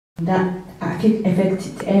that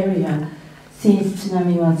affected area since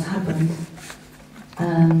tsunami was happened.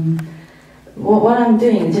 What I'm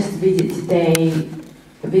doing is just visit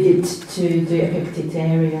to the affected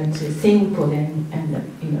area to sing for them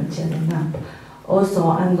and cheer them up. Also,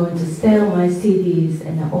 I'm going to sell my CDs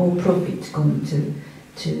and all profit going to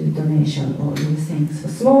donation or new things. So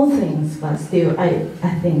small things, but still I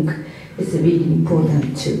think it's really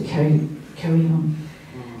important to carry on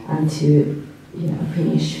and to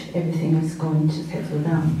finish everything is going to settle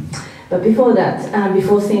down. But before that,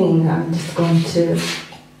 before singing, I'm just going to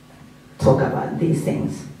talk about these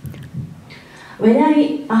things. When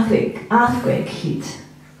earthquake hit,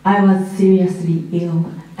 I was seriously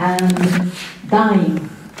ill and dying.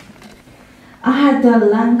 I had a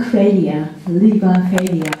lung failure, liver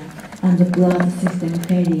failure, and a blood system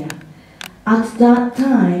failure. At that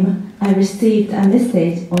time, I received a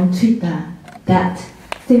message on Twitter that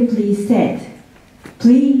simply said,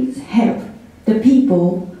 "Please help the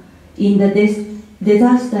people in the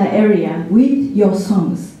disaster area with your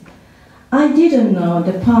songs." I didn't know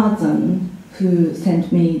the person who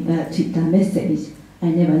sent me the Twitter message. I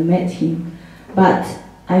never met him, but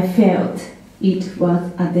I felt it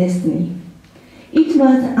was a destiny. It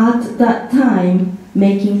was at that time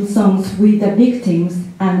making songs with the victims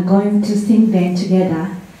and going to sing them together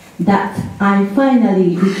that I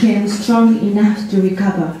finally became strong enough to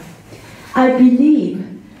recover. I believe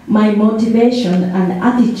my motivation and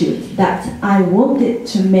attitude that I wanted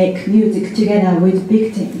to make music together with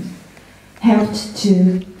victims helped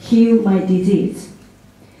to heal my disease.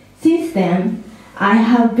 Since then, I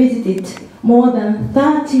have visited more than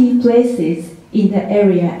 30 places in the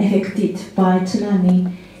area affected by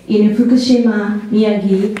tsunami in Fukushima,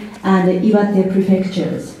 Miyagi, and Iwate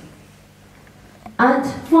prefectures. At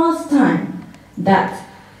first time that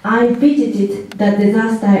I visited the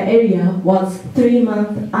disaster area was 3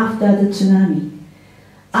 months after the tsunami.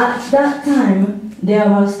 At that time, there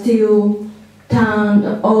were still turned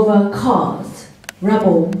over cars,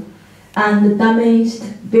 rubble, and damaged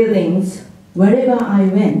buildings wherever I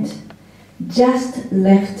went, just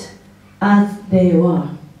left as they were.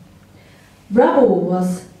 Rubble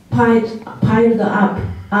was piled up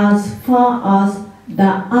as far as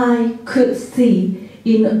the eye could see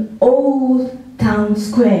in old town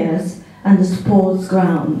squares and sports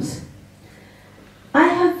grounds. I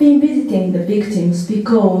have been visiting the victims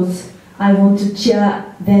because I want to cheer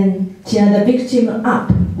the victim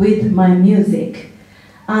up with my music,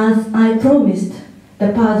 as I promised the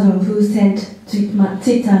person who sent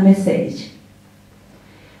Twitter message.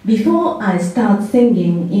 Before I start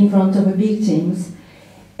singing in front of victims,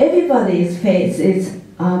 everybody's faces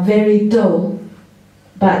are very dull,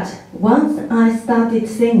 but once I started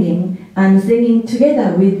singing and singing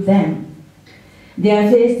together with them, their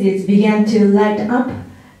faces began to light up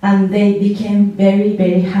and they became very,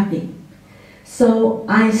 very happy. So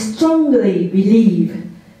I strongly believe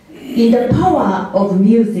in the power of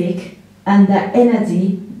music and the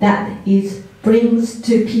energy that it brings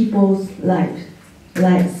to people's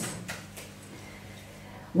lives.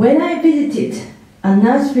 When I visited a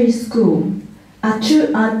nursery school,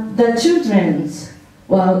 the children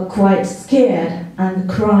were quite scared and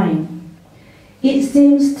crying. It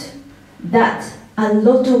seems that a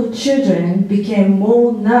lot of children became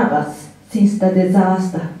more nervous since the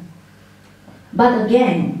disaster. But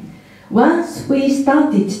again, once we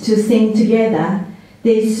started to sing together,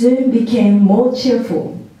 they soon became more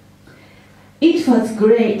cheerful. It was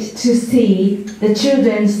great to see the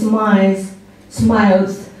children's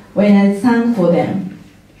smiles when I sang for them.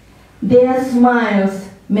 Their smiles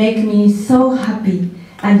make me so happy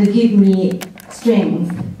and give me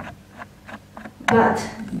strength. But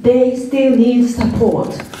they still need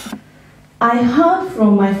support. I heard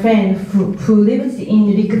from my friend who lives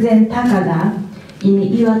in Rikuzen Takada in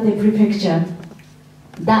Iwate prefecture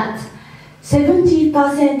that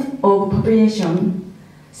 70% of population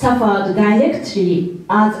suffered directly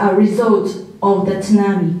as a result of the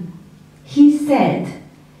tsunami. He said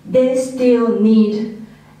they still need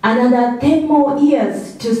another 10 more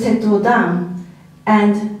years to settle down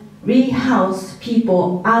and rehouse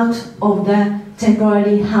people out of the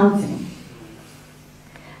temporary housing.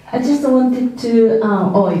 I just wanted to,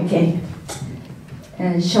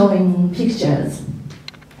 showing pictures.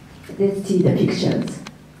 Let's see the pictures.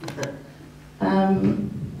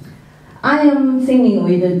 I am singing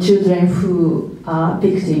with the children who are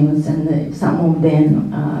victims, and some of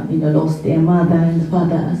them, lost their mother and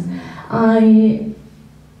fathers.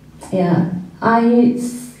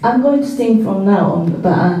 I'm going to sing from now on,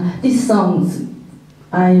 but these songs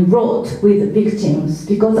I wrote with victims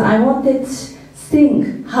because I wanted to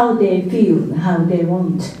sing how they feel, how they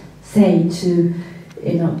want say to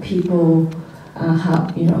people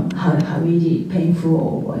how really painful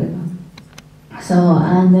or whatever. So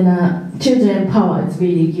and then children power is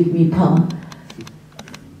really give me power.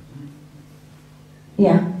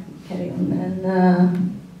 Yeah, carry on. And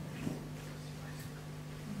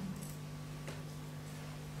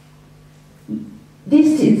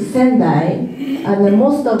this is Sendai, and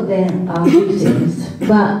most of them are victims.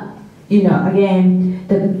 But again,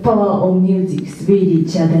 the power of music is really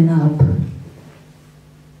cheering up.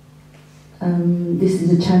 This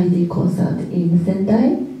is a charity concert in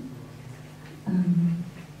Sendai.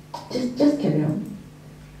 Just carry on.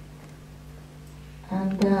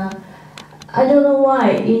 And I don't know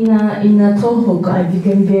why in Tohoku I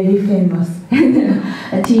became very famous.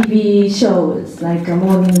 A TV shows like a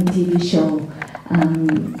morning TV show.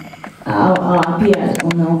 I appeared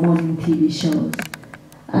on our morning TV shows,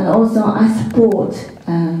 and also I support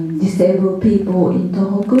disabled people in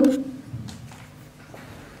Tohoku.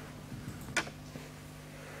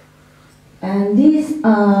 And these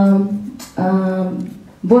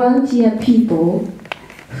volunteer people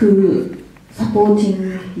who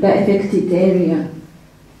supporting the affected area.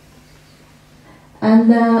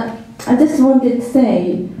 And I just wanted to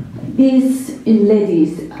say, these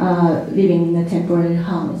ladies are living in a temporary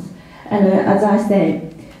house. And as I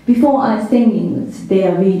said, before I singing, they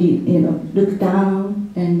are really, look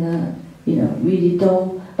down and, really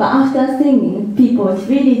dull. But after singing, people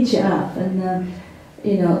really cheer up and,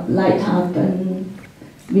 light up and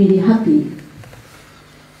really happy.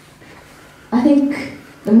 I think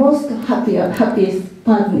the most happiest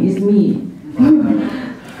person is me.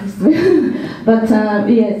 But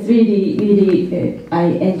yes, really, I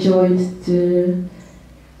enjoyed to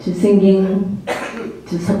singing,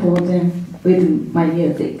 to support them with my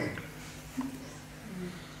music.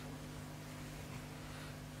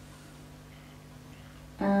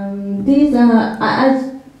 These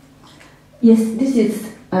are, yes, this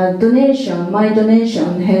is a donation. My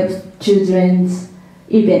donation helps children's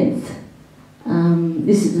events.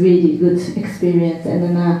 This is really good experience,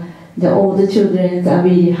 and then all the children are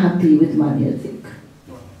really happy with my music.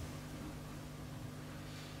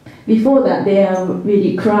 Before that, they are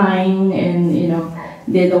really crying and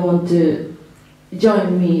they don't want to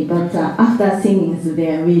join me. But after singing,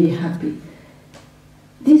 they are really happy.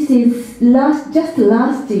 This is just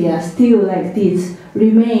last year, still like this,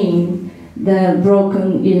 remain the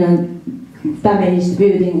broken, damaged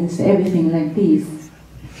buildings, everything like this.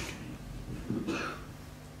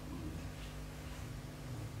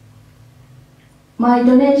 My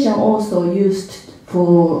donation also used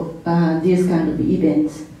for these kind of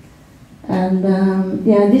events. And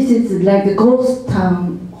yeah, this is like a ghost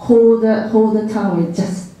town. Whole the town is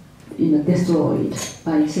just destroyed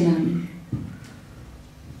by tsunami.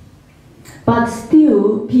 But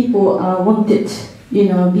still, people wanted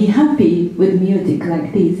be happy with music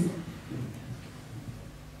like this.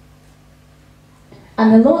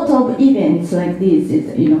 And a lot of events like this is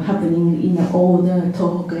happening in all the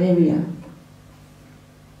Tohoku area.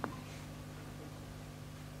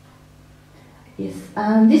 Yes,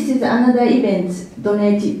 this is another event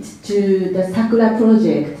donated to the Sakura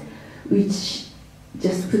project, which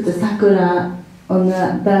just put the Sakura on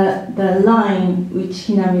the line which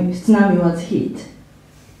tsunami was hit.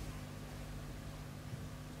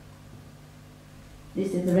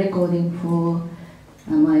 This is a recording for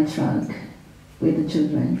my track with the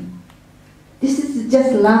children. This is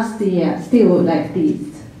just last year, still like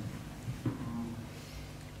this.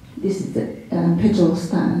 This is the petrol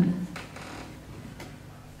stand.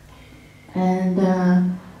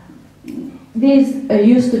 And these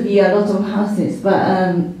used to be a lot of houses,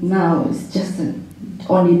 but now it's just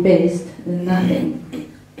only based and nothing.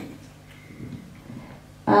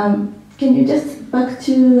 Can you just back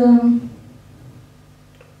to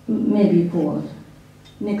maybe forward?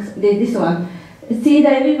 Next, this one. See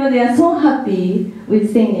that everybody are so happy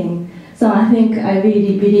with singing. So I think I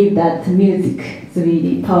really believe that music is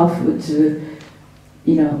really powerful to,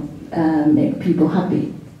 make people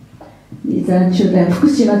happy. These are children,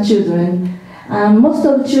 Fukushima children. Most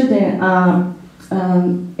of the children are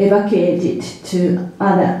evacuated to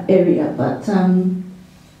other area, but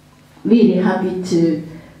really happy to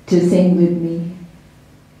sing with me.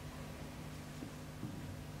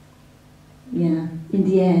 Yeah, in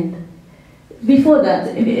the end. Before that,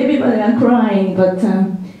 everybody are crying, but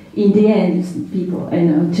in the end, people,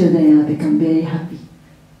 children have become very happy.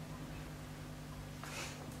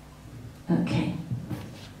 Okay.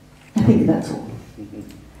 I think that's all.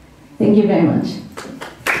 Thank you very much.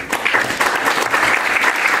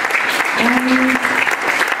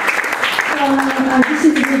 This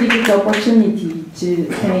is really this opportunity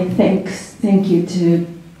to say thank you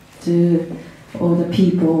to all the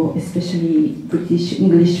people, especially British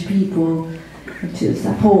English people, to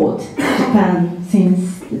support Japan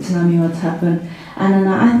since the tsunami was happened. And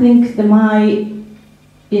I think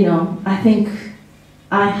I think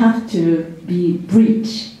I have to be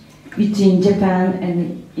bridge between Japan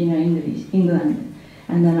and England.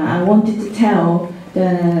 And then I wanted to tell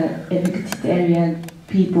the affected area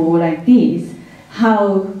people like this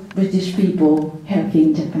how British people help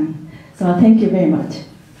in Japan. So thank you very much.